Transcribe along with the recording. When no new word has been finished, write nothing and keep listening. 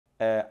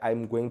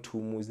I'm going to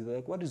Umuzi. They're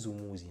like, what is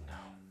Umuzi now?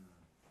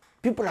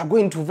 People are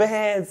going to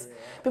VETS.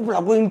 People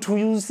are going to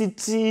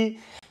UCT.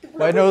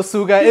 Wena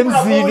usuka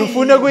emzini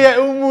ufuna kuya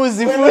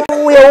Umuzi.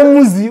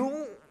 Umuzi.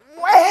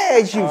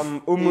 Where, Chief?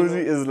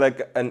 Umuzi is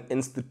like an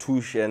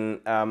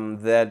institution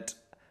that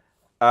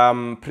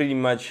pretty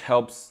much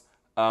helps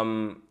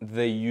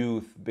the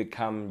youth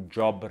become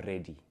job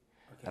ready,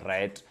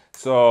 right?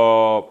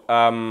 So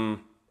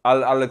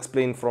I'll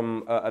explain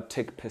from a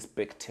tech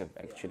perspective,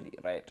 actually,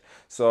 right?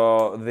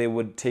 So they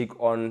would take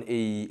on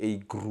a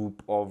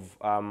group of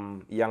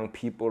young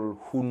people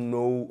who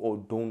know or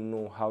don't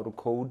know how to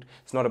code.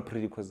 It's not a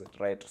prerequisite,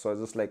 right? So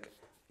it's just like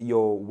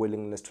your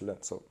willingness to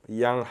learn. So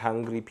young,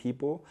 hungry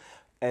people,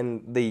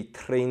 and they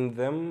train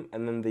them,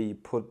 and then they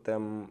put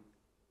them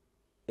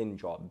in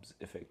jobs,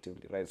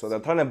 effectively, right? So they're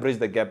trying to bridge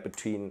the gap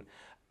between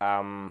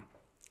the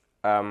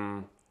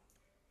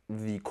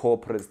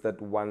corporates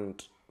that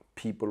want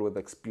people with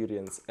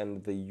experience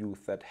and the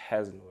youth that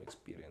has no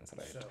experience,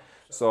 right? Sure.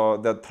 So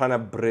they're trying to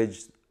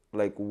bridge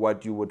like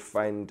what you would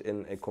find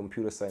in a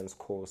computer science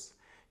course,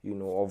 you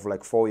know, of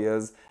like 4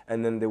 years,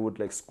 and then they would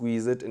like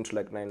squeeze it into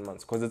like 9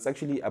 months, because it's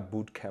actually a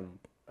boot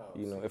camp.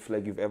 You know, if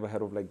like you've ever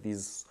heard of like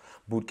these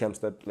boot camps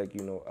that like,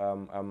 you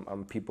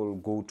know, people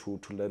go to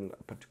learn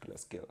a particular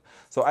skill.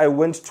 So I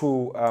went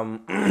to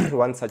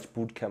one such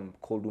boot camp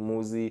called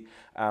Umuzi.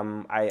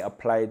 I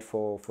applied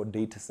for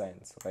data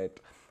science, right?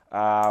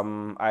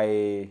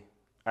 I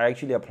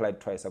actually applied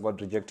twice. I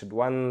got rejected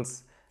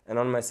once, and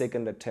on my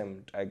second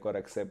attempt, I got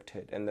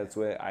accepted. And that's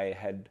where I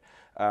had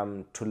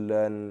to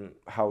learn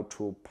how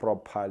to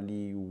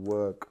properly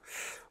work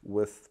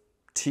with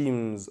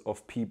teams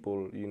of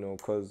people, you know,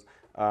 because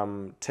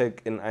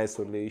tech in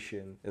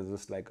isolation is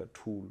just like a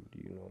tool,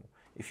 you know.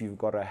 If you've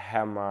got a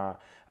hammer,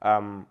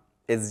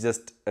 it's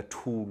just a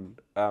tool.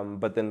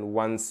 But then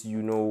once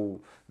you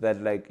know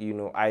that, like, you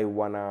know, I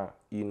wanna,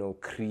 you know,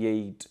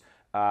 create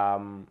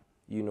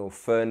you know,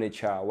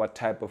 furniture, what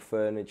type of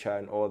furniture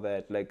and all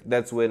that, like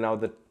that's where now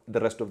the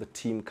rest of the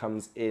team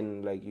comes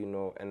in, like, you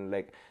know, and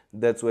like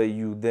that's where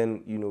you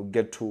then, you know,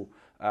 get to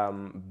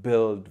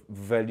build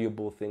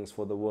valuable things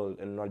for the world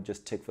and not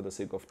just tech for the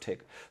sake of tech.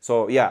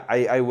 So yeah,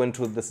 I went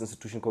to this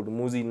institution called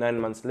Umuzi. 9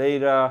 months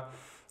later,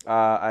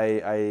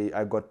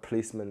 I got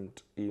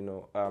placement, you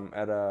know,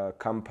 at a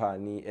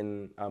company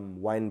in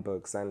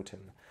Wynberg,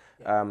 Sandton,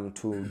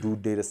 to do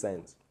data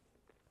science.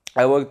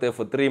 I worked there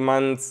for 3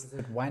 months. Is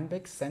it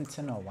Wynberg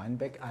Sandton or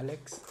Wynberg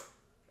Alex?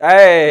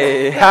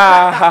 Hey,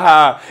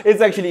 it's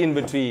actually in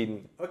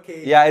between.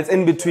 Okay. Yeah, it's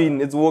in between.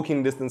 Sure. It's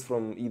walking distance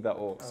from either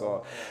or.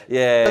 So,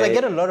 yeah. But I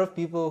get a lot of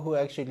people who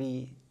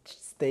actually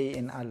stay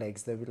in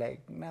Alex. They'll be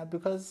like, nah,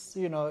 because,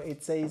 you know,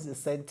 it says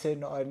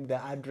Sandton on the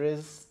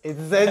address. It's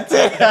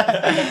Sandton.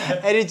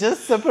 And it's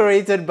just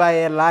separated by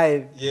a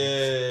line.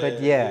 Yeah.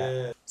 But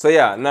yeah. So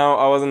yeah, now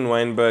I was in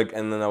Wynberg,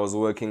 and then I was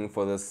working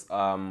for this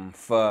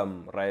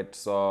firm, right?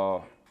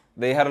 So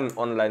they had an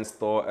online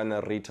store and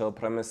a retail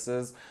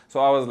premises.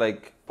 So I was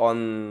like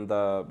on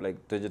the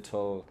like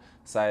digital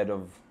side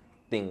of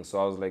things. So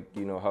I was like,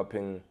 you know,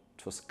 helping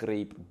to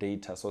scrape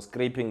data. So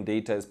scraping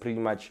data is pretty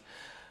much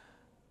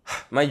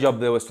my job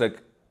there was to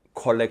like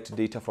collect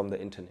data from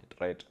the internet,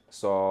 right?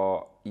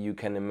 So you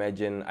can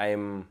imagine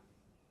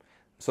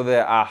so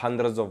there are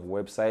hundreds of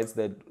websites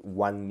that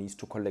one needs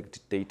to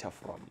collect data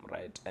from,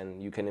 right?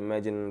 And you can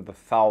imagine the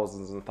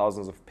thousands and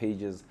thousands of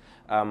pages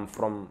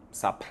from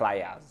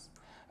suppliers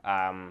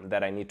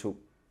that I need to,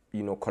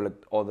 you know,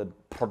 collect all the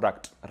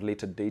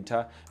product-related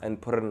data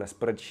and put it in a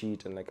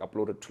spreadsheet and like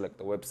upload it to like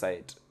the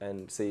website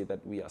and say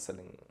that we are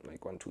selling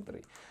like 1, 2,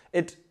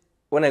 3.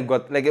 When I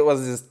got, like, it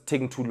was just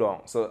taking too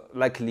long. So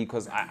luckily,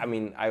 because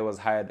I was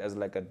hired as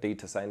like a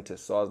data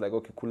scientist. So I was like,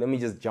 okay, cool, let me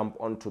just jump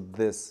onto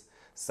this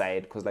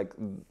side, because like,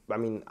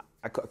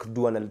 I could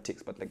do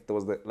analytics, but like there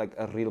was like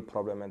a real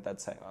problem at that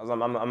side. I'm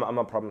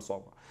a problem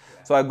solver.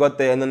 Yeah. So I got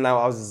there, and then now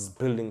I was just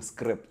building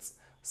scripts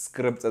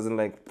as in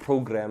like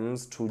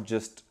programs to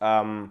just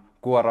go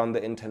around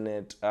the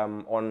internet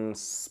on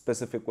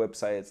specific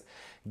websites,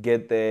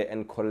 get there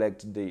and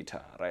collect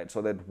data, right?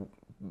 So that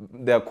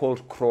they're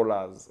called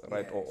crawlers,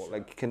 right? Yeah, or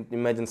like you can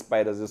imagine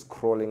spiders just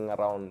crawling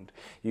around,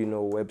 you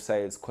know,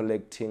 websites,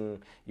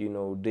 collecting, you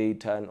know,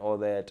 data and all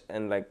that.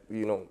 And like,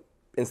 you know,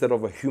 instead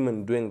of a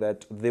human doing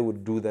that, they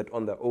would do that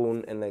on their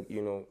own and like,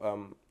 you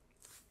know,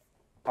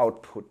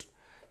 output,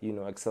 you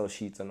know, Excel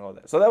sheets and all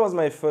that. So that was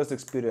my first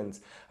experience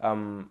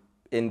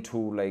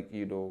into like,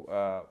 you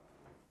know,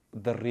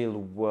 the real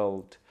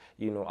world,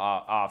 you know,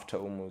 after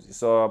Umuzi.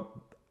 So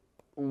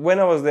when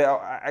I was there,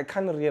 I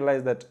kind of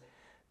realized that,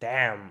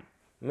 damn,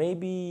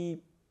 maybe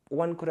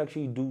one could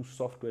actually do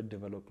software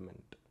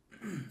development.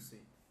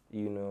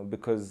 You know,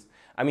 because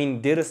I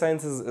mean, data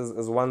science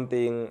is one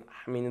thing.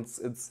 I mean,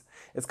 it's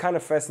kind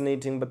of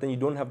fascinating, but then you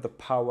don't have the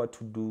power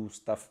to do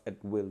stuff at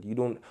will.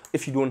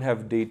 If you don't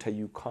have data,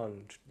 you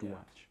can't do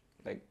much,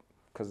 like,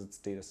 because it's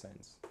data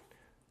science.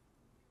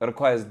 It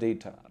requires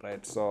data,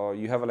 right? So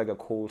you have like a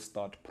cold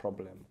start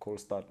problem. Cold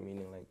start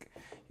meaning like,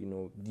 you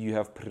know, you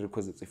have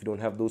prerequisites. If you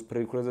don't have those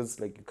prerequisites,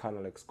 like, you're kind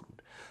of like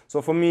screwed.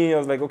 So for me, I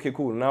was like, okay,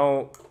 cool.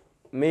 Now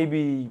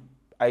maybe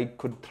I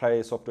could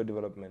try software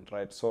development,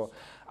 right? So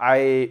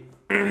I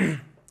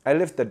I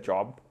left the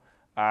job,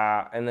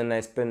 and then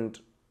I spent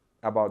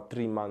about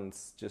 3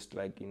 months just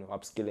like,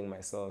 upskilling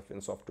myself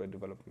in software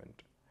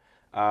development.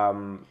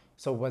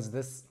 So was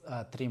this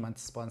 3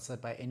 months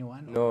sponsored by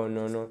anyone?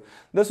 No.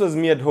 This was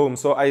me at home.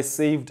 So I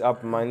saved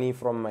up money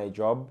from my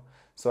job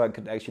so I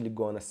could actually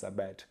go on a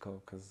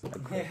sabbatical because I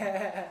could.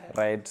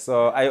 Right.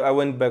 So I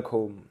went back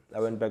home. I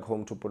went back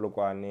home to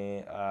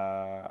Polokwane.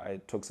 I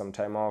took some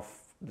time off,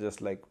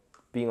 just like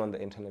being on the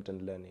internet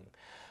and learning.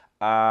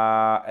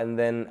 And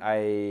then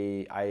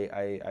I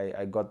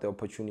got the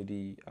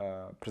opportunity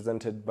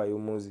presented by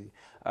Umuzi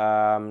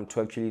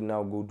to actually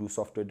now go do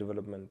software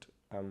development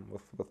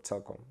with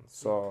Telkom.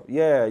 So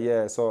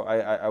yeah. So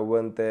I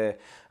went there,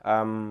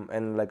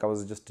 and like I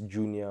was just a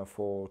junior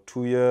for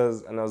 2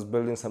 years, and I was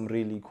building some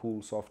really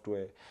cool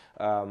software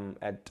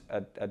at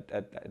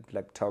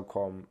like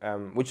Telkom,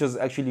 which was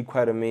actually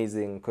quite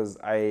amazing because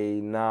I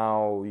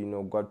now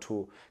got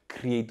to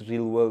create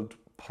real world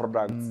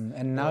products.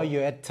 And now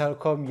you're at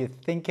Telkom, you're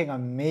thinking I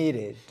made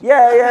it.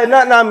 Yeah. No,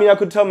 I mean, I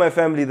could tell my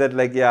family that,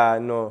 like,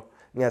 no,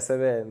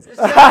 ngiyasebenza.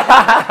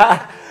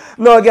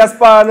 No,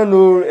 ngiyaspana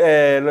no,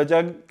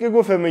 loja ke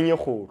go femeng ye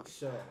kholo.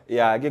 Sure.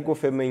 Yeah, ke go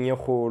femeng ye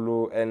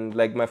kholo, and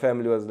like my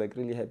family was like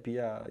really happy.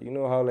 Yeah, you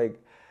know how like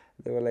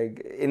they were like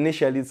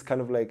initially it's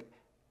kind of like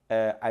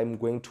I'm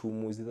going to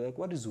Umuzi. They're like,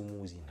 what is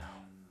Umuzi now?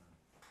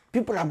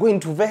 People are going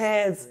to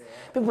Vets,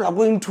 people are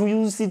going to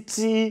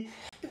UCT.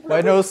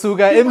 Wena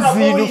usuka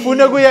emzini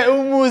ufuna kuya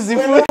Umuzi,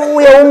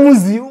 uya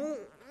Umuzi.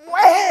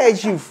 Where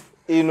chief?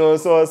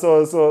 So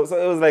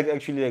it was like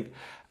actually like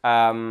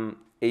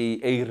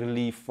a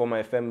relief for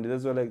my family.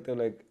 That's why like they're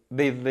like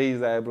they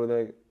raise eyebrow,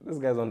 they're like, this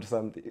guy's onto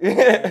something.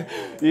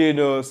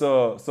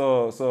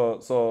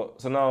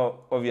 So now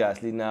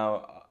obviously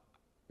now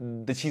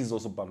the cheese is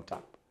also bumped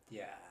up.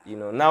 Yeah.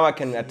 Now I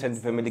can attend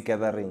family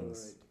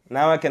gatherings.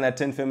 Now I can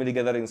attend family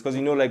gatherings because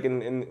like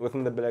in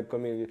within the Black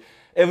community,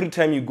 every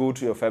time you go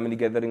to your family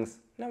gatherings,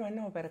 now I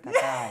know better.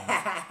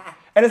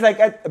 And it's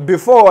like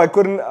before I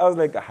couldn't. I was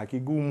like,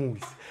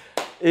 movies,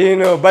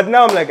 But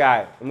now I'm like,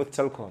 I'm with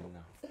Telkom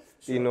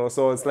now,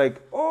 So it's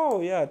like,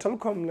 oh yeah,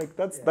 Telkom, like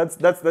that's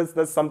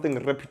something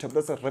reputable.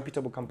 That's a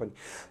reputable company.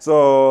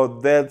 So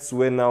that's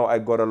where now I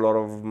got a lot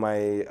of my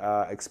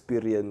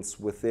experience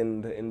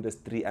within the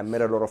industry. I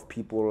met a lot of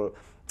people.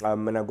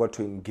 And I got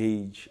to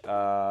engage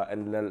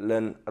and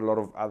learn a lot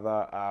of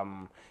other,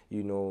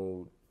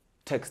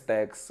 tech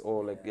stacks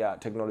or like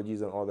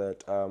technologies and all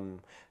that.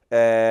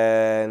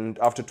 And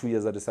after 2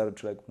 years, I decided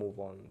to like move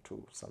on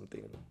to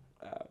something else.